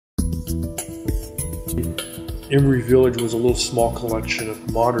Emory Village was a little small collection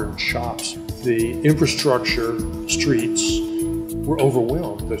of modern shops. The infrastructure, streets, were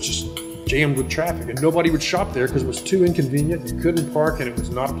overwhelmed. It was just jammed with traffic, and nobody would shop there because it was too inconvenient. You couldn't park, and it was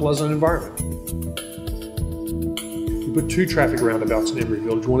not a pleasant environment. We put 2 traffic roundabouts in Emory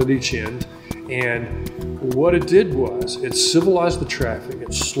Village, one at each end, and what it did was it civilized the traffic,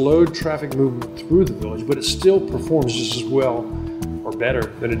 it slowed traffic movement through the village, but it still performs just as well or better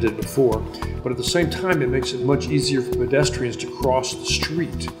than it did before. But at the same time, it makes it much easier for pedestrians to cross the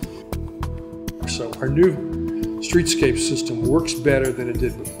street. So our new streetscape system works better than it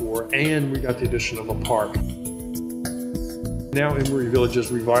did before, and we got the addition of a park. Now Emory Village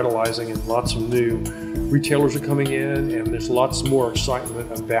is revitalizing, and lots of new retailers are coming in, and there's lots more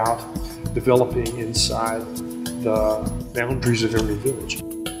excitement about developing inside the boundaries of Emory Village.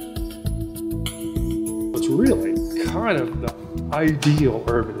 It's really kind of the ideal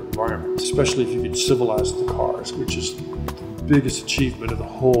urban environment, especially if you could civilize the cars, which is the biggest achievement of the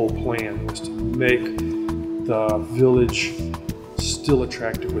whole plan, was to make the village still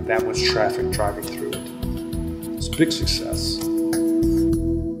attractive with that much traffic driving through it. It's a big success.